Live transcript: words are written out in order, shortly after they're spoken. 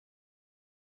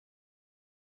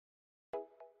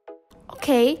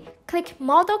Okay, click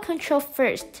Model Control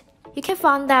first. You can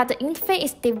find that the interface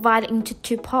is divided into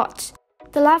two parts.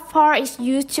 The left part is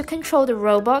used to control the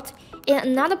robot, and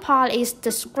another part is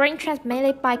the screen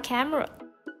transmitted by camera.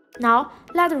 Now,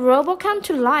 let the robot come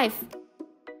to life.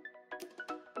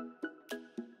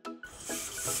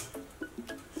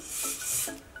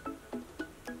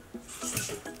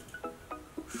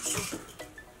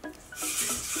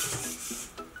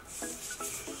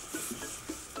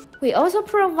 We also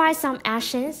provide some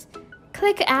actions.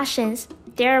 Click Actions,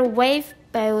 there are Wave,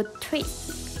 Build,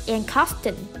 Twist, and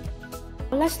Custom.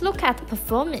 Let's look at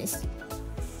performance.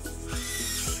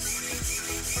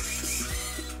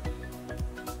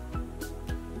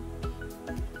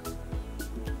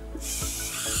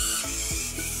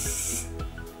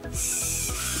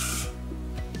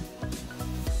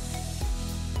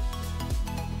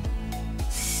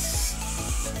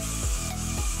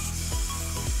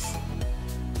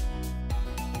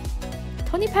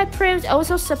 TonyPi Pro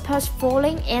also supports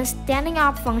falling and standing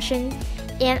up functions,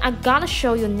 and I'm gonna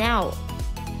show you now.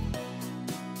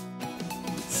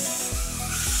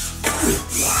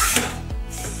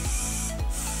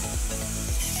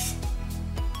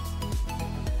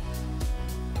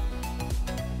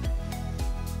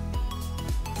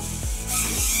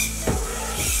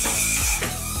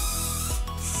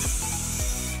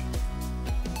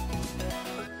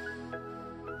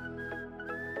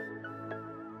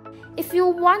 If you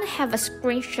want to have a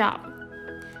screenshot,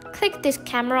 click this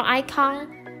camera icon.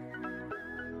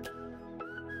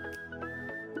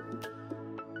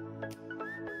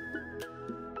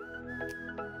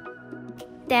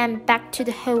 Then back to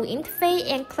the whole interface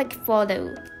and click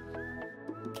Photo.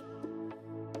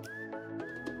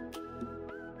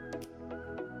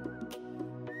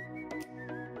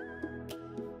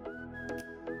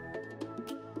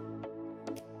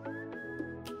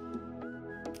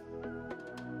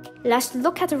 Let's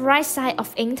look at the right side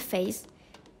of interface.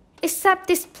 Except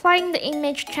displaying the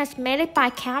image transmitted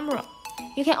by camera,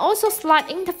 you can also slide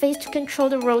interface to control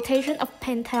the rotation of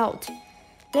pen tilt.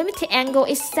 Limited angle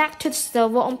is set to the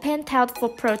servo on pen tilt for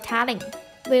protracting.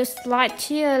 When you slide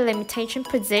to a limitation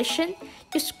position,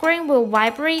 your screen will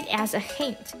vibrate as a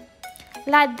hint,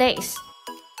 like this.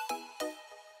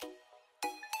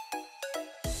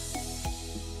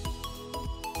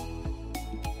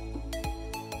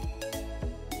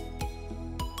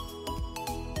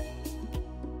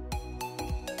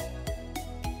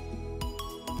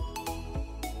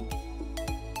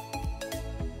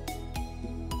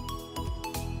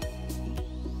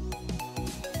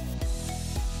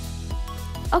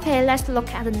 Okay, let's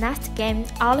look at the next game,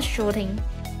 Auto Shooting.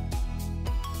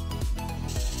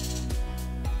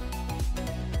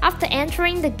 After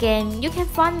entering the game, you can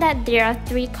find that there are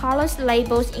 3 colors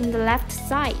labels in the left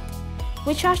side,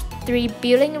 which are 3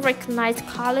 built-in recognized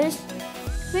colors.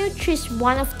 We'll choose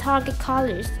one of target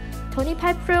colors.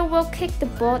 TonyPi Pro will kick the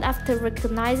ball after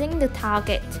recognizing the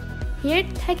target. Here,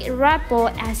 take a red ball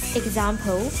as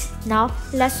example. Now,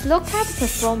 let's look at the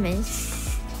performance.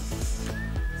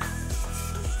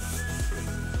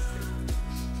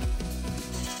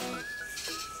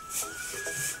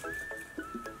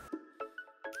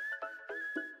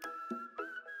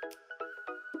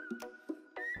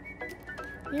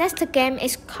 Next game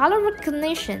is color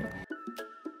recognition.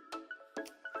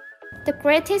 The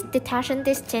greatest detection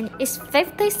distance is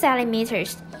 50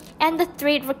 cm, and the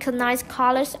 3 recognized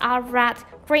colors are red,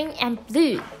 green, and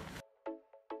blue.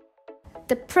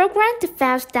 The program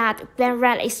defines that when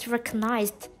red is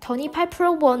recognized, TonyPi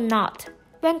Pro will not.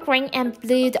 When green and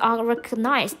blue are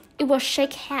recognized, it will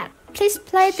shake head. Please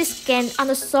play this game on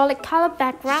a solid color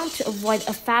background to avoid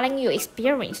a failing you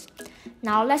experience.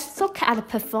 Now let's look at the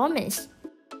performance.